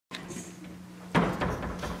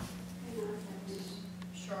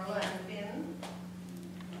Charlotte and Finn,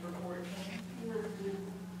 number 14.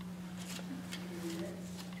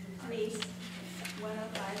 Denise,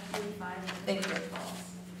 10525. Thank you.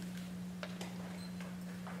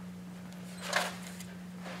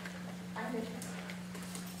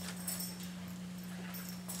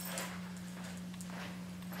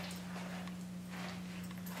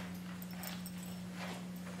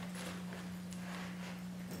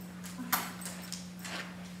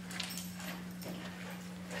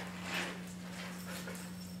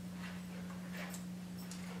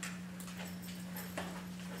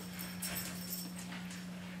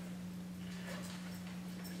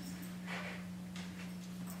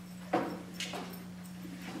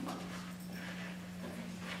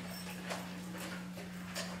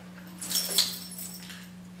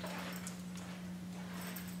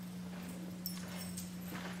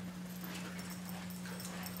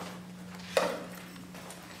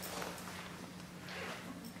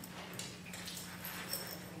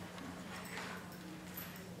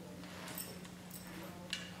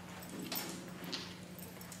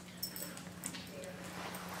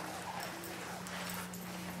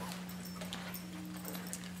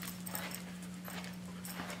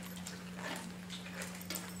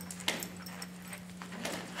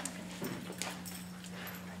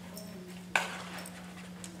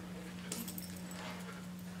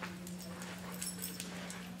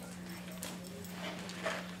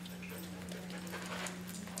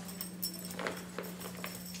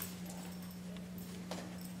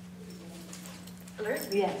 Alert?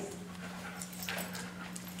 Yes.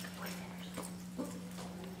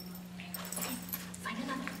 Find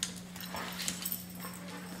another.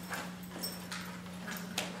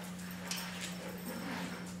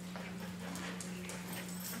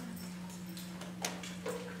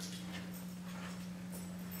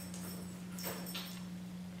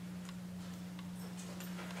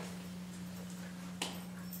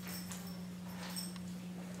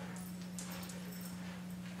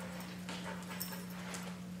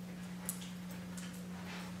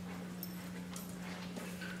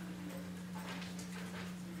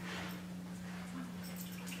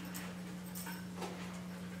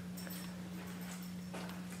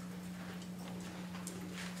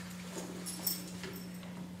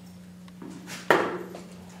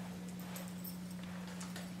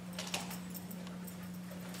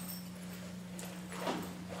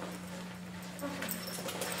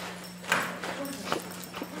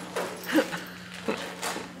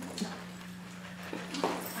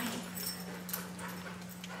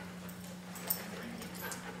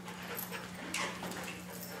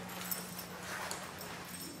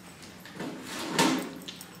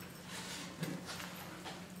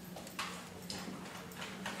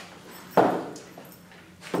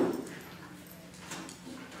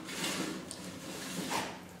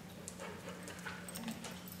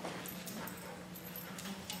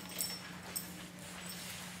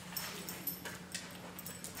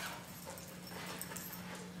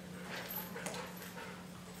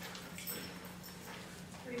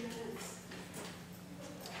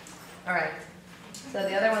 All right. So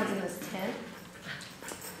the other one's in this tent.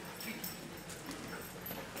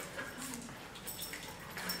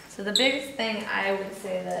 So the biggest thing I would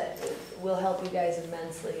say that will help you guys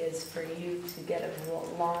immensely is for you to get a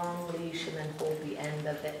long leash and then hold the end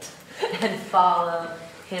of it and follow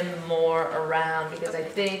him more around, because I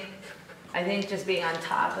think just being on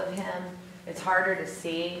top of him, it's harder to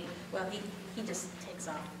see. Well, he just takes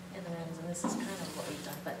off in the ends, and this is kind of what we've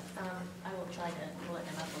done, but I will try to pull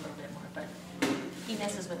him up a little bit more, but he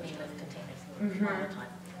messes with me with containers all the time.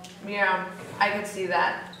 Yeah, I could see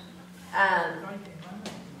that. I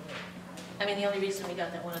mean, the only reason we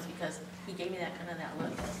got that one is because he gave me that kind of that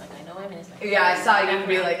look. I was like, I know him, and it's like... Yeah, I saw you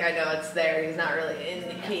be like, I know it's there. He's not really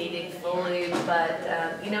indicating fully, but,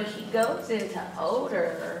 you know, he goes into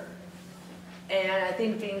odor, and I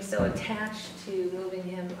think being so attached to moving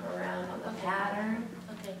him around on the pattern,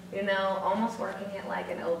 Okay. you know, almost working it like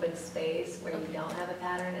an open space where you don't have a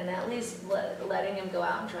pattern, and at least letting him go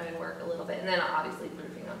out and try and work a little bit, and then obviously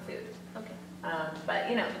proofing on food. Okay. But,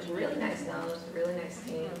 you know, really nice nose, really nice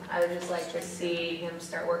team. I would just like to see him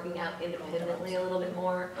start working out independently a little bit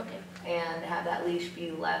more. Okay. And have that leash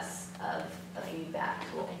be less of a feedback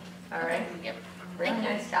tool. Okay. All right? Yep. Really Thank you.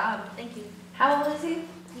 nice job. Thank you. How old is he?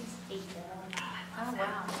 He's 8. Oh,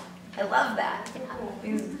 wow. I love that.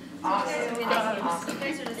 He's awesome. You Awesome.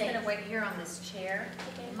 guys are just gonna wait here on this chair.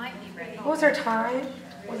 It might be ready. What was our time?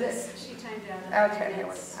 Was it? She timed out. Okay, here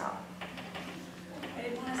we go. I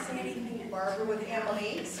didn't want to say anything. Barbara with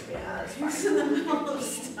Emily. Yeah, that's He's fine. in the middle of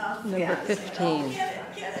stuff. Yeah. 15. Get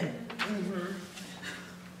it, get it. Mhm.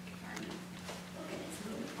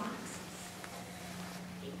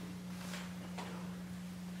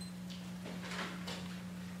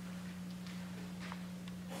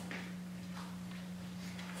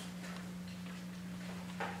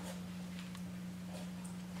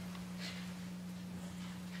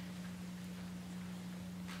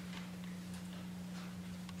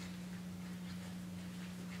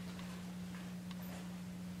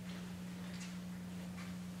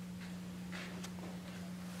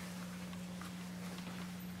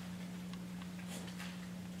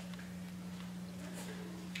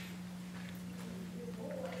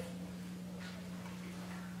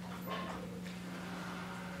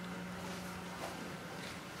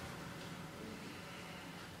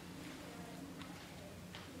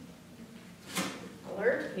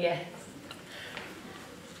 Yes.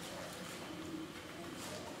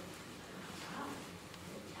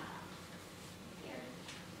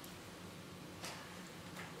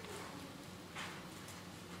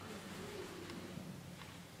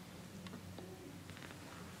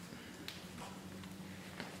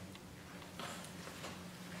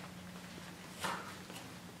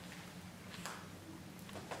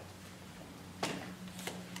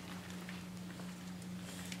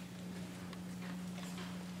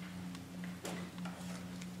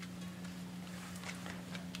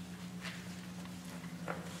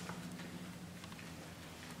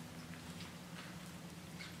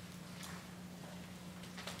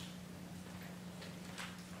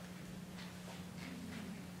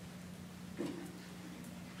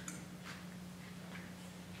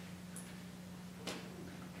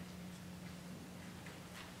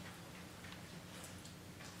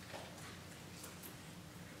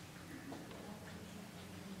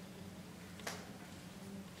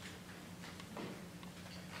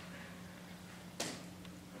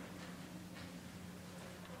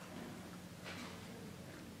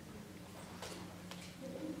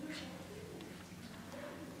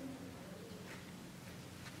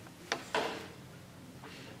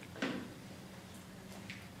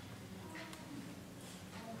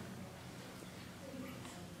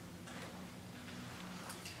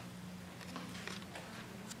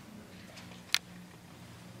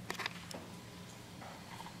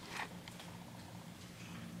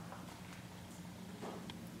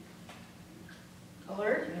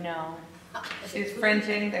 Alert? No. She's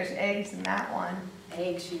fringing, there's eggs in that one.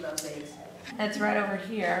 Eggs, she loves eggs. It's right over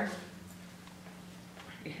here.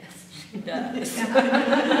 Yes, she does.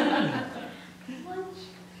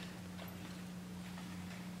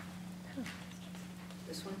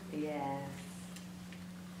 This one? Yes.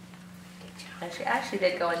 And she actually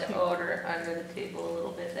did go into order under the table a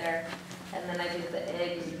little bit there. And then I think the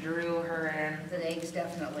eggs drew her in. The eggs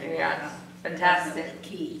definitely. Yeah, fantastic. Definitely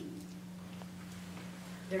key.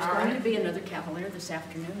 There's All going right. to be another Cavalier this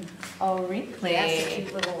afternoon. Oh, really? Yes, a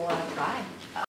cute little fry.